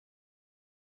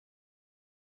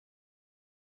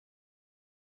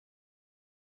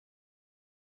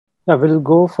Yeah, we'll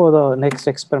go for the next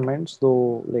experiments,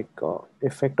 though, like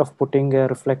effect of putting a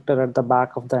reflector at the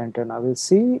back of the antenna. We'll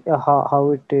see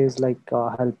how it is like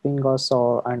helping us,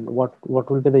 or and what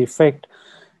will be the effect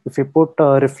if we put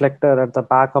a reflector at the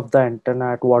back of the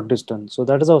antenna at what distance. So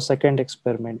that is our second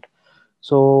experiment.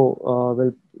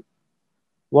 So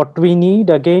what we need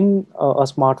again, a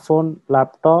smartphone,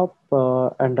 laptop,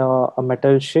 and a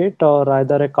metal sheet, or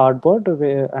either a cardboard,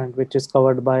 and which is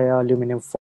covered by aluminum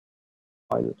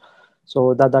foil.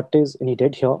 So that is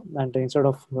needed here. And instead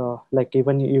of like,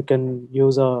 even you can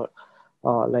use a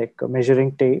like a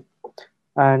measuring tape.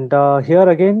 And here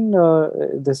again,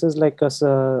 this is like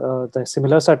the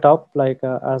similar setup, like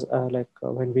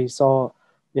when we saw,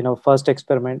 first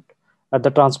experiment. At the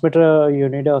transmitter, you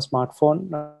need a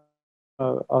smartphone,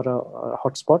 or a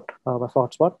hotspot, Wi-Fi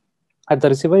hotspot. At the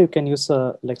receiver, you can use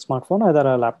like smartphone, either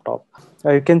a laptop.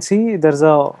 You can see there's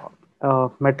a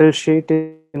metal sheet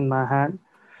in my hand.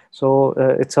 So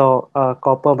it's a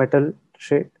copper metal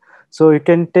sheet. So you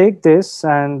can take this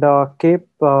and keep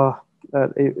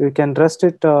you can rest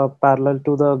it parallel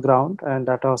to the ground and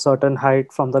at a certain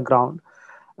height from the ground.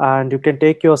 And you can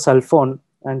take your cell phone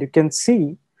and you can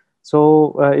see.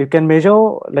 So you can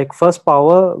measure like first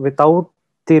power without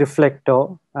the reflector,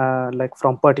 like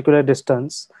from particular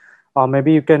distance. Or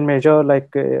maybe you can measure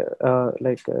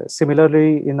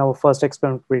similarly in our first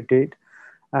experiment we did.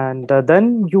 And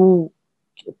then you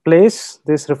place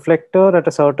this reflector at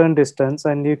a certain distance,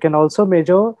 and you can also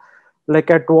measure like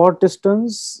at what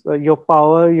distance your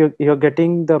power, you're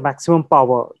getting the maximum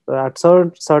power. At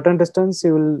certain distance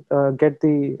you will get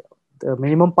the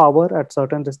minimum power. At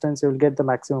certain distance you will get the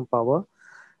maximum power.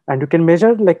 And you can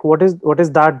measure like what is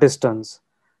that distance.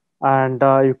 And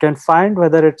you can find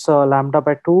whether it's a lambda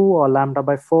by 2 or lambda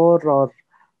by 4 or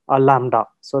a lambda.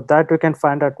 So that we can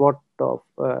find at what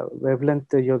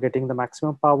wavelength you're getting the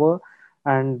maximum power.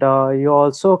 And you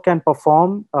also can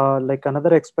perform like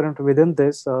another experiment within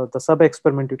this, the sub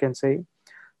experiment you can say.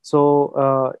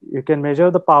 So you can measure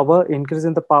the power, increase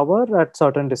in the power at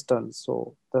certain distance.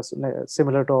 So that's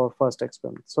similar to our first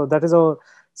experiment. So that is our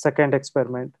second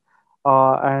experiment.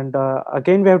 And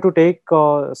again, we have to take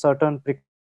certain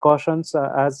precautions,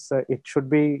 as it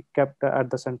should be kept at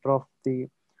the center of the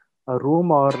room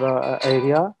or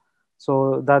area.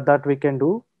 So that we can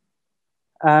do.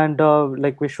 And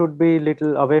like we should be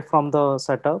little away from the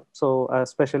setup, so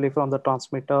especially from the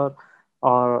transmitter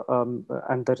or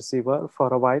and the receiver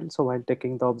for a while, so while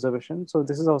taking the observation. So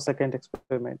this is our second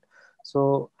experiment.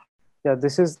 So yeah,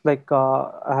 this is like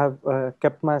I have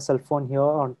kept my cell phone here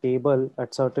on table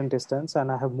at certain distance,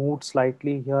 and I have moved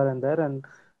slightly here and there. Yeah,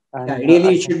 And ideally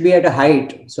I it can, should be at a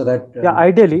height so that yeah,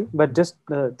 ideally, but just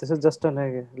this is just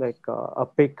an like a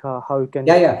pic how you can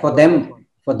yeah, yeah, keep for your cell them, phone.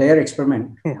 for their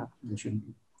experiment, Yeah, it should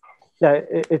be. yeah,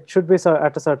 it should be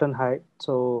at a certain height,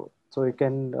 so you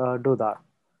can do that.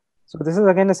 So this is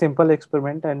again a simple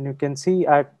experiment, and you can see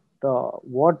at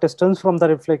what distance from the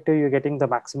reflector you're getting the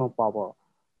maximum power.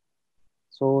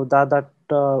 So that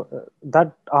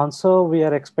answer we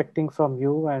are expecting from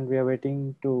you, and we are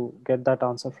waiting to get that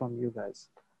answer from you guys.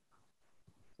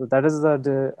 So that is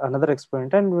the another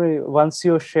experiment. And once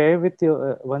you share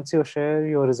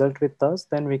your result with us,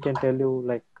 then we can tell you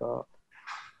like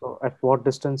at what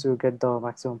distance you get the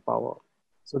maximum power.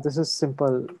 So this is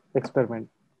simple experiment.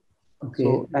 Okay.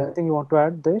 So anything you want to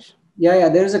add, Desh? Yeah, yeah.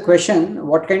 There is a question: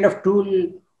 what kind of tool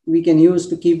we can use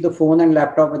to keep the phone and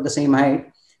laptop at the same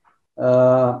height?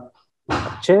 Uh,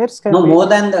 Chairs can no, be. more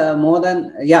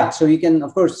than yeah. So you can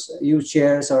of course use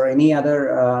chairs or any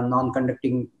other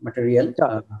non-conducting material,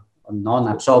 Yeah. or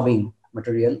non-absorbing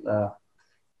material.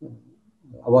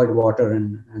 Avoid water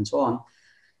and so on.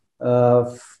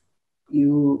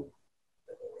 You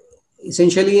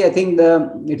essentially, I think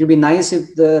it will be nice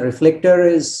if the reflector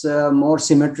is more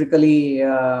symmetrically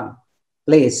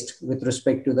placed with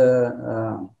respect to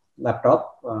the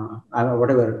laptop,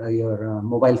 whatever your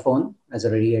mobile phone as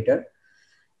a radiator,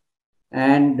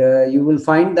 and you will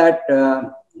find that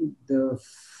the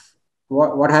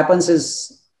what happens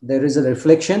is there is a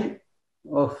reflection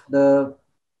of the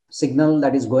signal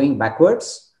that is going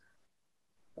backwards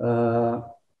uh,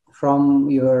 from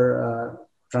your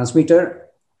transmitter,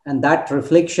 and that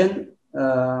reflected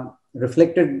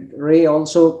ray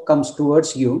also comes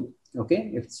towards you.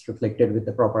 Okay, if it's reflected with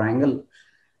the proper angle,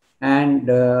 and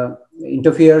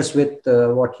interferes with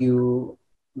what you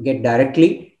get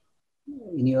directly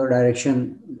in your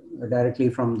direction, directly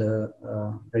from the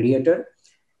radiator,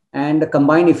 and the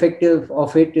combined effect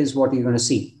of it is what you're going to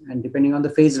see. And depending on the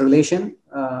phase relation,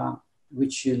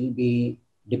 which will be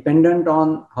dependent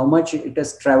on how much it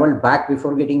has traveled back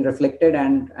before getting reflected,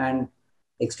 and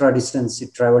extra distance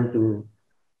it traveled to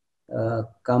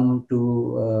come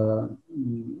to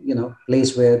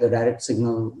place where the direct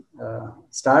signal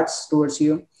starts towards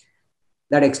you.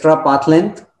 That extra path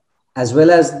length, as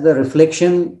well as the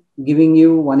reflection giving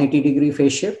you 180-degree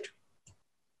phase shift,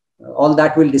 all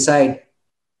that will decide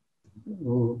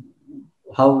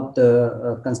how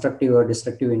the constructive or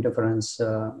destructive interference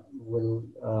will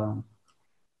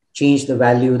change the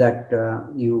value that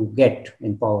you get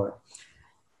in power.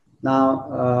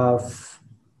 Now,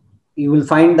 you will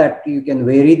find that you can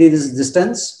vary this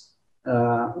distance.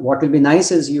 What will be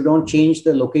nice is you don't change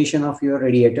the location of your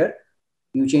radiator,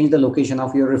 you change the location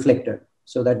of your reflector,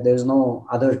 so that there's no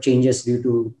other changes due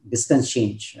to distance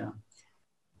change.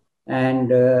 And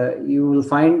you will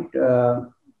find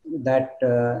that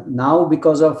now,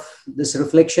 because of this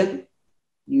reflection,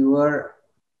 the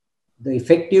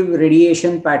effective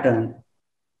radiation pattern,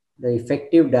 the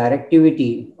effective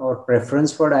directivity or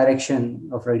preference for direction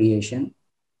of radiation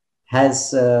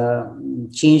has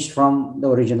changed from the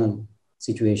original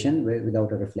situation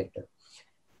without a reflector.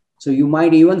 So you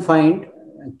might even find,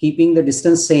 keeping the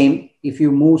distance same, if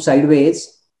you move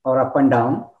sideways or up and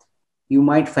down, you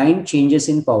might find changes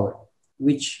in power,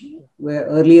 which were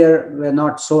earlier were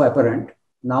not so apparent.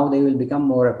 Now they will become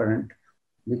more apparent,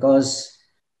 because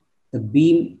the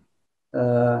beam,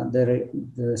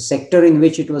 the sector in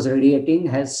which it was radiating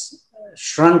has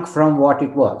shrunk from what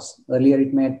it was. Earlier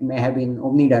it may have been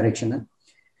omnidirectional.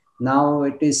 Now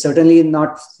it is certainly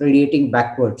not radiating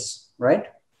backwards, right?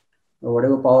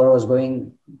 Whatever power was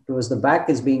going towards the back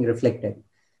is being reflected.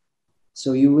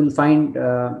 So you will find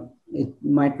it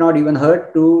might not even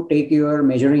hurt to take your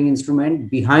measuring instrument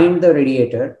behind the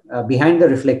radiator, behind the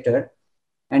reflector,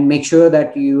 and make sure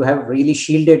that you have really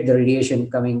shielded the radiation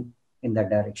coming in that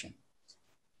direction.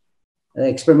 The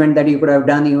experiment that you could have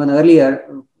done even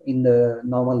earlier in the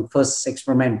normal first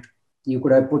experiment, you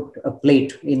could have put a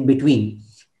plate in between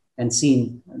and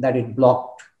seen that it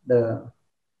blocked the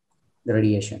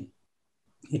radiation.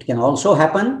 It can also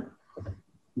happen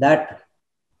that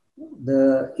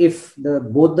if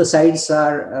both the sides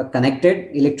are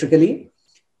connected electrically,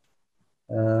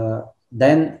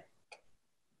 then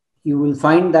you will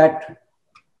find that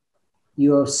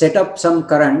you have set up some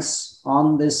currents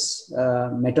on this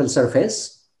metal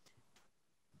surface.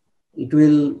 It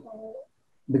will,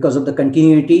 because of the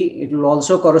continuity, it will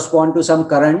also correspond to some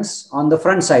currents on the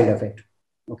front side of it.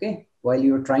 Okay, while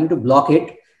you're trying to block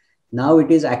it, now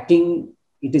it is acting.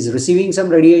 It is receiving some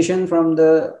radiation from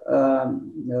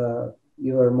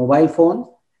your mobile phone,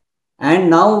 and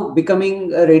now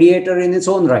becoming a radiator in its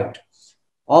own right,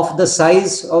 of the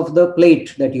size of the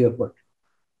plate that you have put.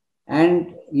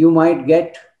 And you might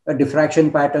get a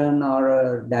diffraction pattern or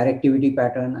a directivity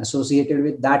pattern associated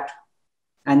with that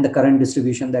and the current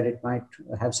distribution that it might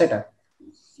have set up.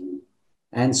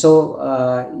 And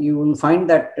so you will find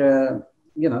that,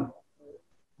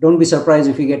 don't be surprised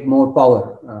if you get more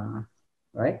power,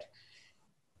 right?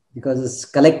 Because it's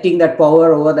collecting that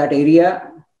power over that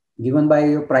area given by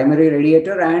your primary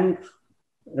radiator and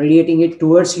radiating it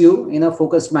towards you in a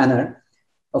focused manner.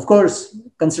 Of course,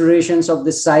 considerations of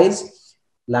this size,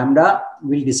 lambda,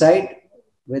 will decide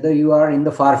whether you are in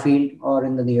the far field or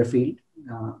in the near field.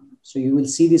 So you will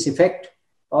see this effect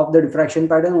of the diffraction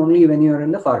pattern only when you are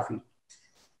in the far field,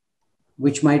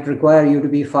 which might require you to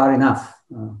be far enough.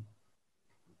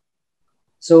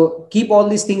 So keep all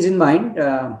these things in mind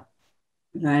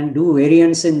and do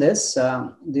variants in this.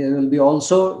 There will be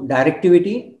also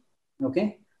directivity,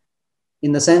 okay?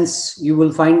 In the sense, you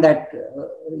will find that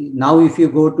now if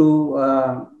you go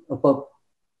to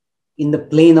in the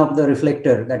plane of the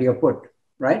reflector that you have put,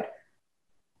 right?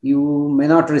 You may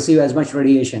not receive as much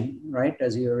radiation, right,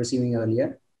 as you were receiving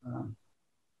earlier.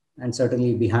 And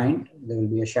certainly behind, there will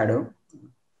be a shadow.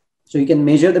 So you can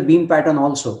measure the beam pattern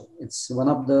also. It's one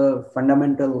of the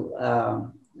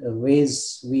fundamental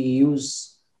ways we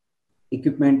use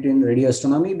equipment in radio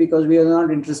astronomy, because we are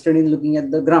not interested in looking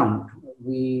at the ground.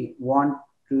 We want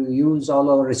to use all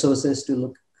our resources to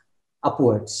look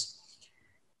upwards.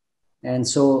 And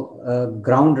so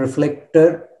ground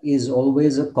reflector is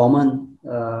always a common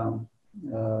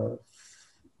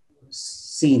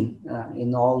scene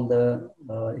in all the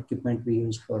equipment we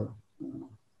use for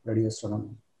radio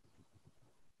astronomy.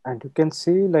 And you can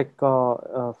see, like,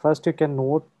 first you can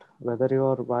note whether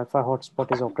your Wi-Fi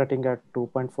hotspot is operating at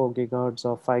 2.4 gigahertz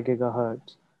or 5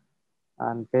 gigahertz.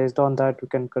 And based on that, you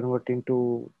can convert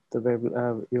into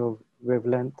the your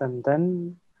wavelength, and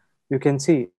then you can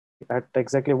see at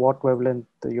exactly what wavelength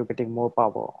you're getting more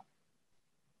power.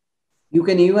 You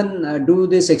can even do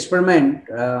this experiment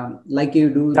like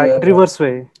you do the reverse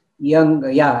way.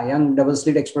 Young double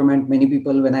slit experiment. Many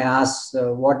people, when I ask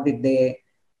what did they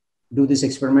do this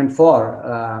experiment for.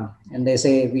 And they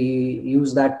say we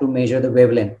use that to measure the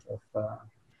wavelength of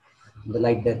the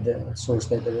light that the source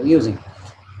that they were using.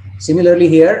 Similarly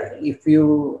here, if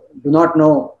you do not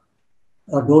know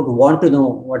or don't want to know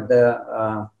what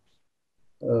uh,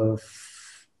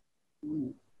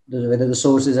 whether the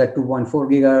source is at 2.4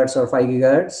 gigahertz or 5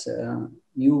 gigahertz,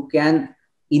 you can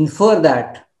infer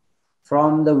that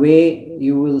from the way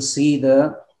you will see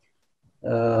the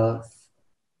uh,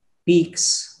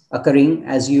 peaks occurring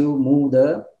as you move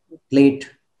the plate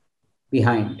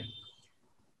behind.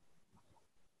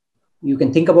 You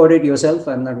can think about it yourself.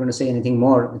 I'm not going to say anything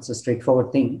more. It's a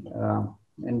straightforward thing.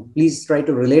 And please try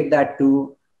to relate that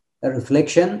to a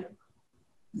reflection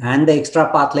and the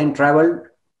extra path length traveled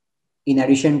in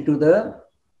addition to the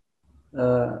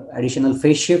additional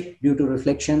phase shift due to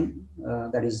reflection,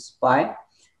 that is pi.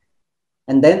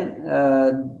 And then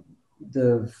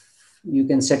you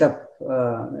can set up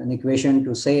an equation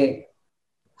to say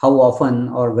how often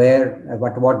or where, at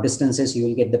what distances you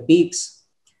will get the peaks,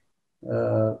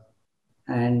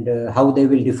 and how they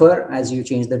will differ as you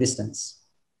change the distance.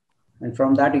 And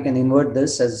from that, you can invert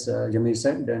this, as Jamil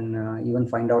said, and even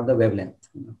find out the wavelength.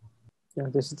 Yeah,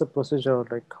 this is the procedure,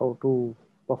 like how to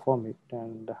perform it,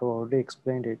 and I have already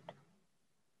explained it.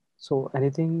 So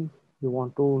anything you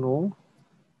want to know,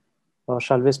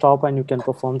 shall we stop and you can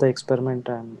perform the experiment,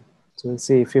 and so we'll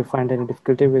see if you find any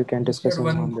difficulty, we can Just had discuss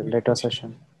on one the quick later question.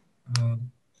 session. Uh,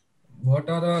 what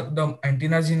are the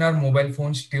antennas in our mobile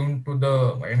phones tuned to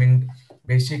the, I mean,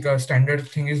 basic standard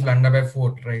thing is lambda by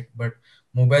 4, right? But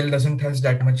mobile doesn't has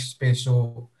that much space.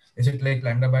 So is it like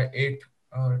lambda by 8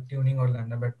 tuning or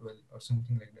lambda by 12 or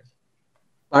something like that?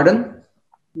 Pardon?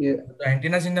 Yeah. The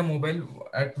antennas in the mobile,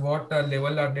 at what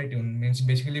level are they tuned? Means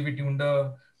basically we tune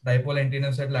the dipole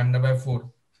antennas at lambda by 4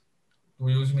 to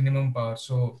use minimum power.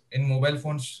 So in mobile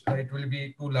phones, it will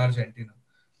be too large antenna.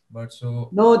 But so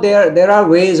No, there are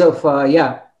ways of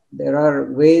there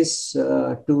are ways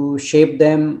to shape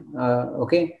them.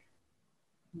 Okay,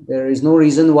 there is no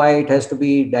reason why it has to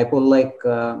be dipole-like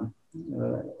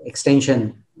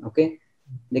extension. Okay,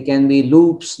 there can be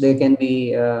loops. There can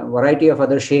be a variety of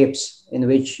other shapes in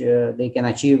which they can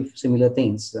achieve similar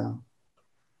things.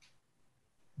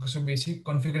 so basic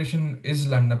configuration is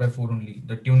lambda by 4 only,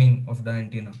 the tuning of the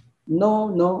antenna.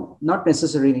 No, not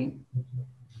necessarily.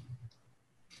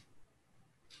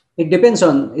 It depends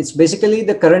on, it's basically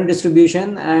the current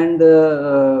distribution and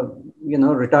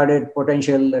retarded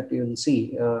potential that you'll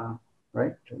see,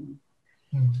 right?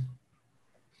 Hmm.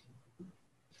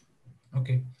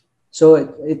 Okay. So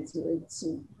it's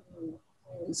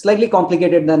slightly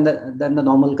complicated than the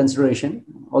normal consideration,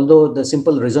 although the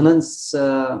simple resonance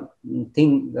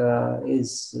thing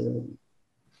is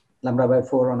lambda by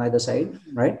 4 on either side,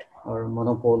 right? Or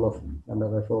monopole of lambda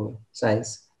by 4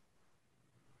 size.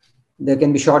 There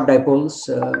can be short dipoles.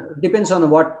 Depends on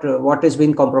what is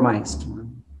being compromised.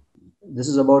 This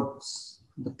is about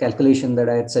the calculation that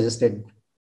I had suggested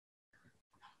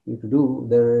you to do.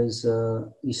 There is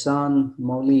Isan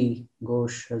Mauli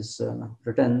Ghosh has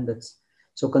written that.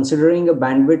 So considering a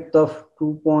bandwidth of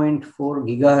 2.4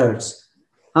 gigahertz.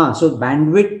 So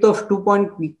bandwidth of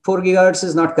 2.4 gigahertz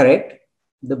is not correct.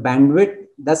 The bandwidth,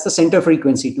 that's the center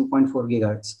frequency, 2.4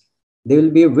 gigahertz. There will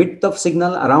be a width of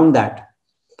signal around that,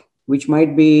 which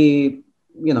might be,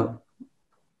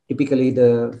 typically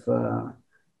the,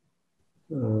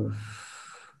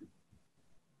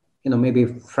 maybe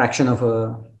fraction of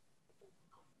a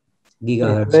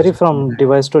gigahertz. Vary from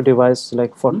device to device,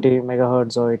 like 40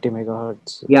 megahertz or 80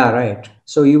 megahertz. Yeah, right.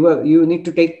 So you need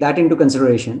to take that into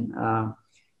consideration.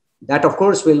 That, of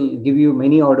course, will give you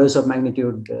many orders of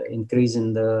magnitude increase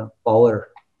in the power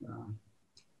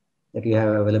that you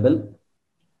have available.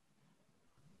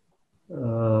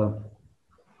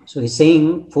 So he's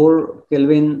saying 4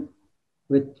 Kelvin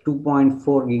with 2.4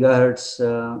 gigahertz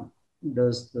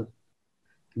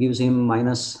gives him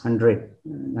minus 100,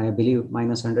 I believe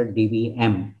minus 100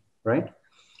 dBm, right?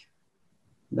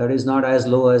 That is not as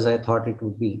low as I thought it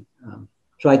would be.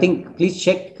 So I think please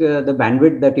check the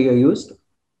bandwidth that you used.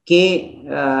 K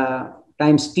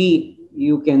times T,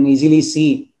 you can easily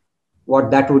see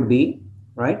what that would be,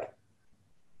 right?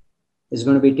 It's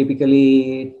going to be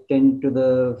typically 10 to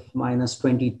the minus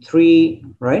 23,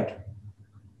 right?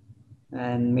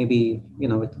 And maybe,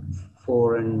 with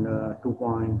 4 and 2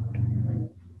 point,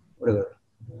 whatever,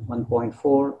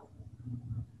 1.4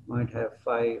 might have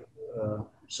 5.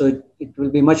 So it will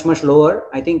be much, much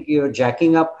lower. I think your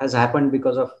jacking up has happened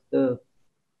because of the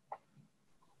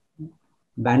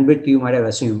bandwidth you might have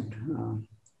assumed.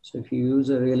 So if you use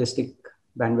a realistic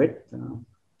bandwidth,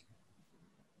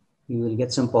 you will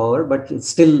get some power, but it's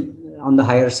still on the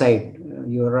higher side.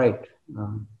 you're right.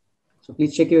 So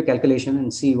please check your calculation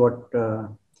and see what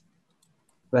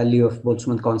value of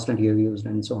Boltzmann constant you have used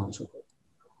and so on and so forth.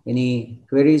 Any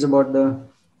queries about the?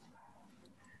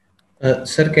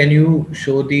 Sir, can you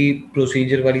show the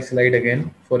procedure wali slide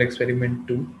again for experiment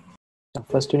 2?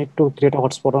 First, you need to create a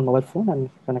hotspot on mobile phone and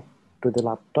connect to the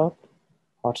laptop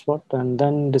hotspot, and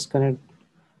then disconnect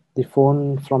the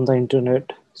phone from the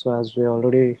internet. So as we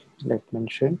already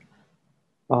mentioned,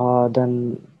 then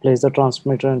place the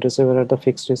transmitter and receiver at the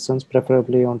fixed distance,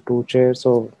 preferably on two chairs,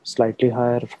 so slightly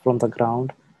higher from the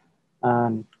ground,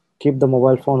 and keep the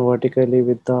mobile phone vertically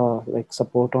with the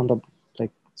support on the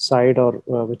side, or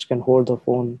which can hold the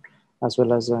phone as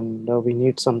well as, and we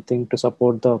need something to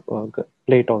support the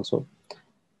plate also.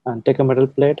 And take a metal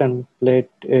plate and plate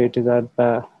it is at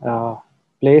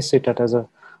place it at as a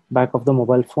back of the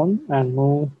mobile phone, and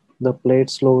move the plate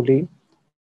slowly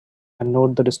and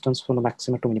note the distance from the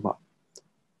maxima to minima.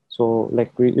 So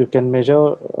you can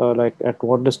measure at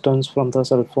what distance from the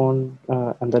cell phone,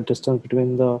 and the distance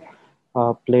between the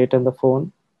plate and the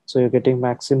phone. So you're getting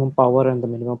maximum power and the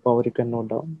minimum power you can note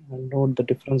down, and note the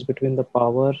difference between the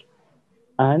power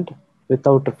and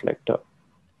without reflector.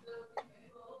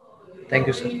 Thank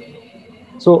you, sir.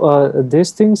 So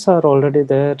these things are already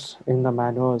there in the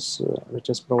manuals which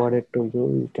is provided to you.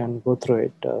 You can go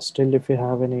through it. Still, if you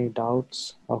have any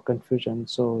doubts or confusion,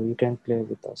 so you can play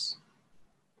with us.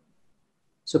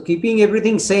 So keeping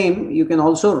everything same, you can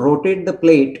also rotate the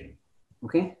plate,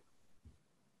 okay?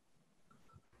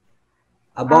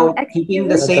 About keeping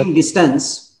the same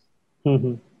distance,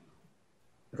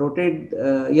 rotate,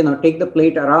 take the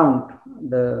plate around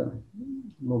the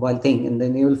mobile thing, and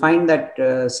then you will find that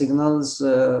signals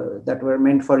that were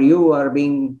meant for you are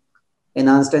being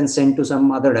enhanced and sent to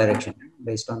some other direction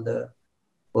based on the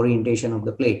orientation of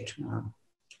the plate.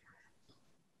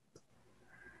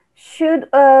 Should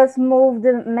us move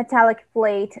the metallic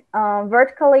plate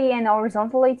vertically and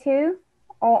horizontally too,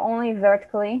 or only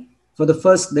vertically? For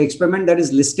the experiment that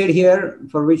is listed here,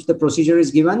 for which the procedure is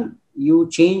given, you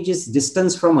change its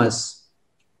distance from us.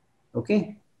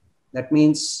 Okay, that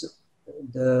means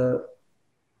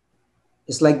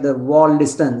it's like the wall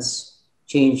distance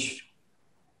changed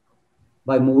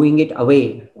by moving it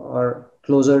away or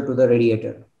closer to the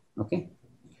radiator. Okay.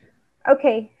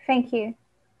 Okay, thank you.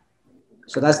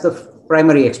 So that's the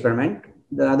primary experiment.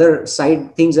 The other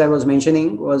side things I was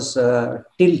mentioning was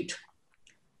tilt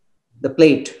the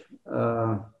plate,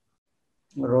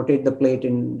 rotate the plate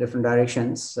in different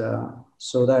directions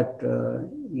so that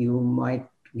you might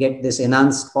get this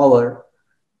enhanced power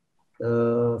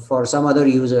for some other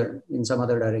user in some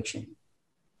other direction.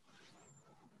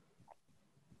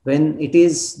 When it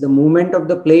is the movement of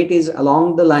the plate is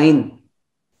along the line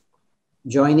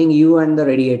joining you and the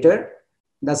radiator,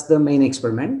 that's the main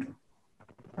experiment.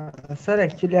 Sir,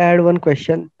 actually, I had one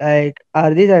question. Like,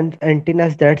 are these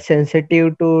antennas that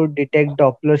sensitive to detect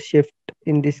Doppler shift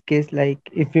in this case? Like,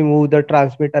 if we move the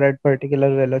transmitter at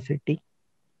particular velocity?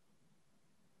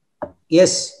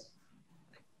 Yes.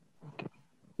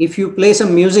 If you play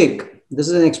some music, this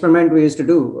is an experiment we used to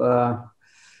do.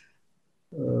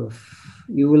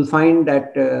 You will find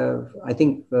that I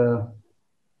think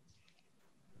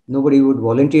nobody would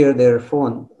volunteer their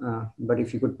phone, but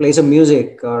if you could play some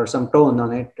music or some tone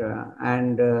on it,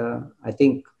 and I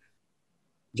think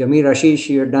Jamir Ashish,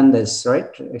 you had done this, right?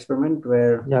 Experiment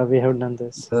where we have done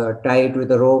this. Tie it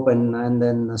with a rope and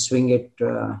then swing it,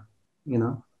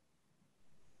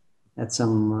 at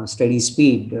some steady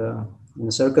speed in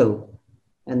a circle,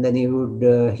 and then you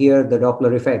would hear the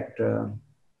Doppler effect.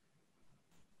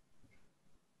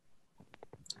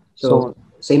 So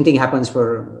same thing happens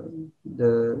for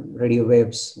the radio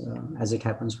waves as it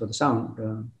happens for the sound.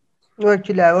 No,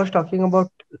 actually, I was talking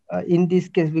about in this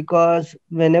case, because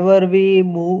whenever we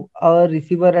move our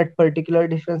receiver at particular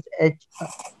distance h,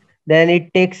 then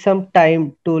it takes some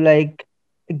time to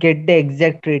get the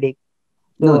exact reading.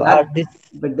 So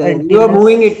you are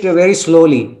moving it very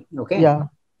slowly. Okay. Yeah.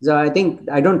 So I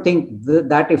don't think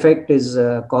that effect is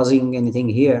causing anything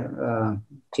here,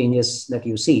 changes that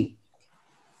you see.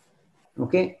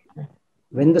 Okay.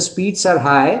 When the speeds are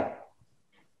high,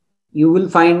 you will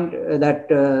find that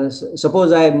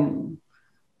suppose I'm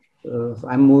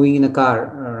moving in a car,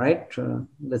 right?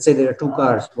 Let's say there are two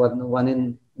cars,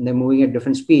 and they're moving at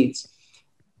different speeds,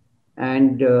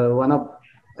 and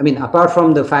apart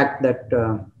from the fact that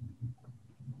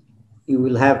you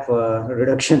will have a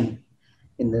reduction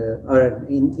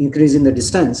increase in the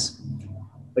distance,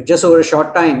 but just over a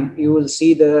short time, you will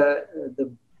see the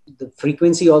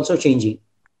frequency also changing.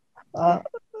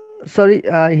 Sorry,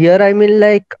 here I mean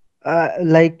like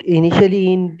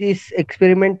initially in this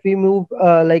experiment we move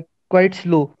quite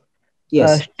slow.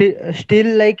 Yes. Still,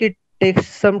 like it takes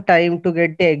some time to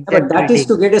get the But exact that is reading.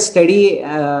 to get a steady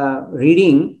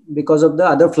reading because of the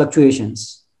other fluctuations.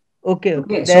 Okay,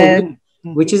 okay. Okay. So Then,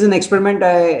 which is an experiment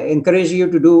I encourage you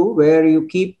to do, where you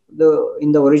keep in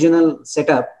the original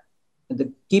setup,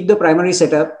 keep the primary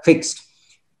setup fixed,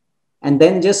 and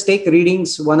then just take readings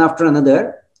one after another,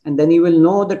 and then you will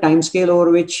know the time scale over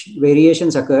which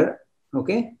variations occur.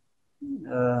 Okay.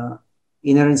 uh,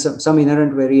 some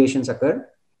inherent variations occur,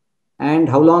 and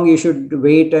how long you should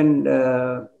wait and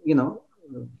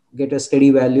get a steady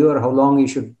value, or how long you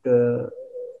should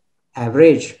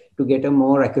average to get a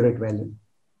more accurate value.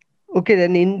 okay,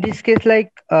 then in this case,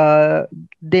 like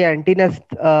the antennas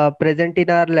present in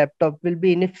our laptop will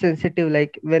be enough sensitive.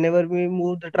 Like whenever we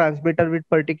move the transmitter with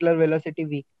particular velocity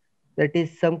v, that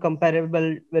is some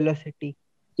comparable velocity,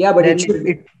 Yeah, but it then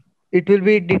should, it will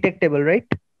be detectable, right?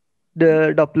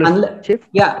 The Doppler shift.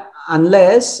 yeah,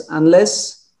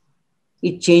 unless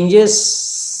it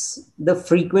changes the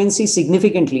frequency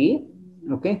significantly.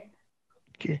 Okay.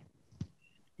 Okay.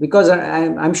 Because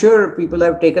I'm sure people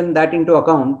have taken that into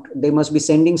account. They must be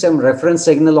sending some reference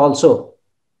signal also,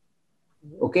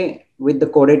 okay, with the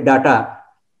coded data,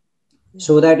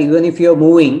 so that even if you're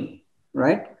moving,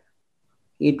 right,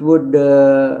 it would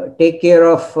take care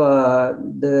of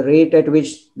the rate at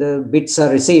which the bits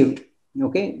are received.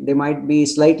 Okay, they might be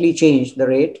slightly changed, the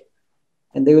rate,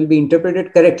 and they will be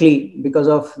interpreted correctly because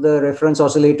of the reference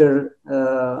oscillator,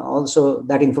 also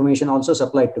that information also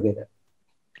supplied together.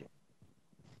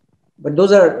 But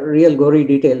those are real gory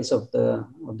details of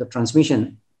the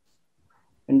transmission.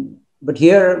 And but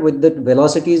here, with the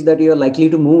velocities that you are likely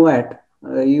to move at,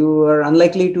 you are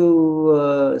unlikely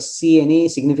to see any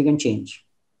significant change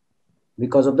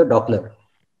because of the Doppler.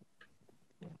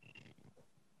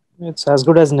 It's as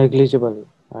good as negligible,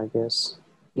 I guess.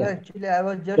 No, Yeah. actually, I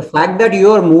was The just fact that you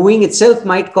are moving itself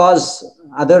might cause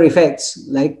other effects,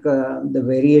 like the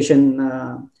variation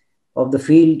of the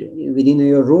field within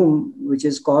your room, which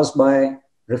is caused by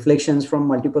reflections from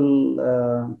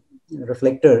multiple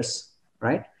reflectors,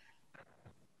 right?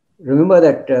 Remember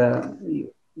that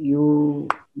you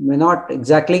may not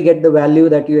exactly get the value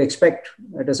that you expect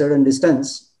at a certain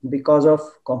distance because of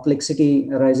complexity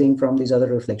arising from these other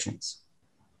reflections.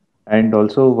 And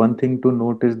also one thing to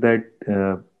note is that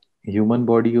human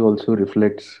body also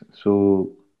reflects.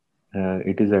 So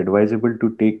it is advisable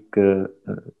to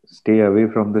stay away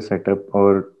from the setup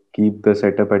or keep the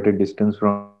setup at a distance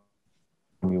from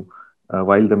you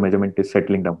while the measurement is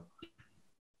settling down.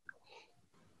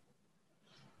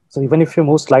 So even if you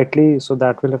move slightly, so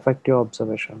that will affect your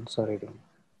observations or reading.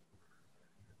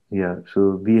 Yeah,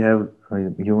 so we have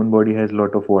human body has a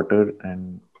lot of water,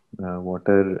 and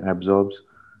water absorbs.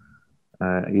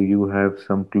 You have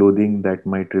some clothing that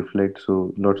might reflect,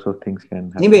 so lots of things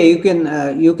can Anyway,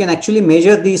 happen. you can actually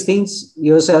measure these things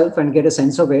yourself and get a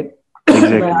sense of it by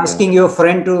Exactly, yeah. asking your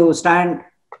friend to stand,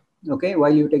 okay,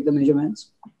 while you take the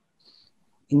measurements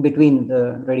in between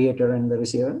the radiator and the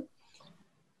receiver,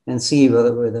 and see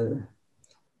whether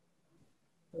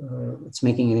it's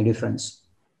making any difference.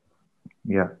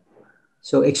 Yeah.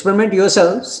 So experiment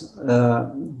yourselves.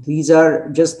 These are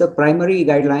just the primary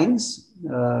guidelines.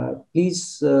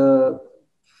 Please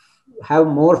have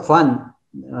more fun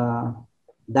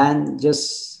than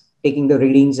just taking the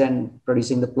readings and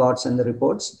producing the plots and the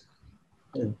reports.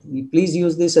 Please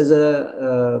use this as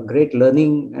a great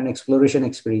learning and exploration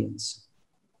experience.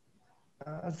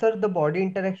 sir, the body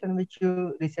interaction which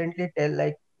you recently tell,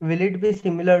 like, will it be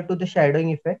similar to the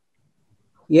shadowing effect?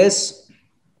 Yes,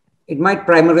 it might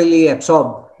primarily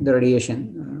absorb the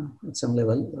radiation at some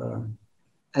level.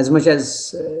 As much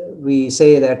as we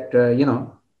say that,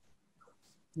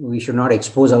 we should not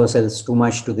expose ourselves too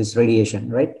much to this radiation,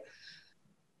 right?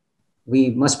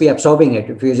 We must be absorbing it.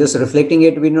 If we're just reflecting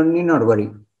it, we need not worry,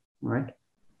 right?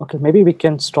 Okay, maybe we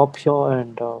can stop here,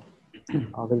 and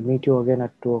I will meet you again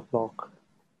at 2 o'clock.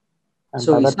 And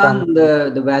So by that time,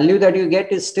 Isan, the value that you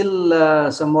get is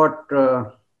still somewhat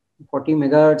 40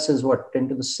 megahertz is what, 10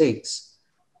 to the 6,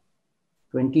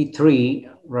 23,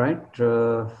 right?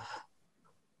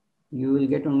 You will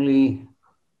get only,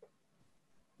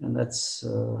 and that's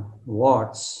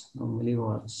watts, or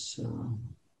milliwatts.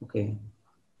 Okay.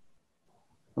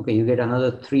 Okay, you get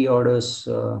another 3 orders.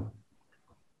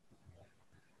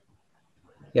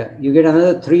 Yeah, you get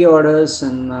another 3 orders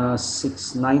and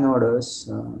 9 orders.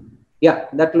 Yeah,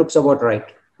 that looks about right.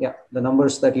 Yeah, the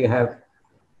numbers that you have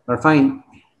are fine.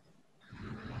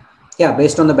 Yeah,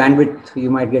 based on the bandwidth, you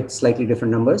might get slightly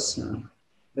different numbers,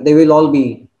 but they will all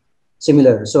be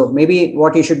similar. So maybe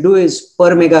what you should do is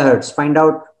per megahertz, find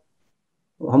out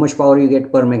how much power you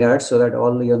get per megahertz, so that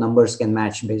all your numbers can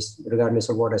match based regardless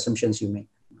of what assumptions you make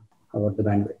about the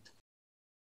bandwidth.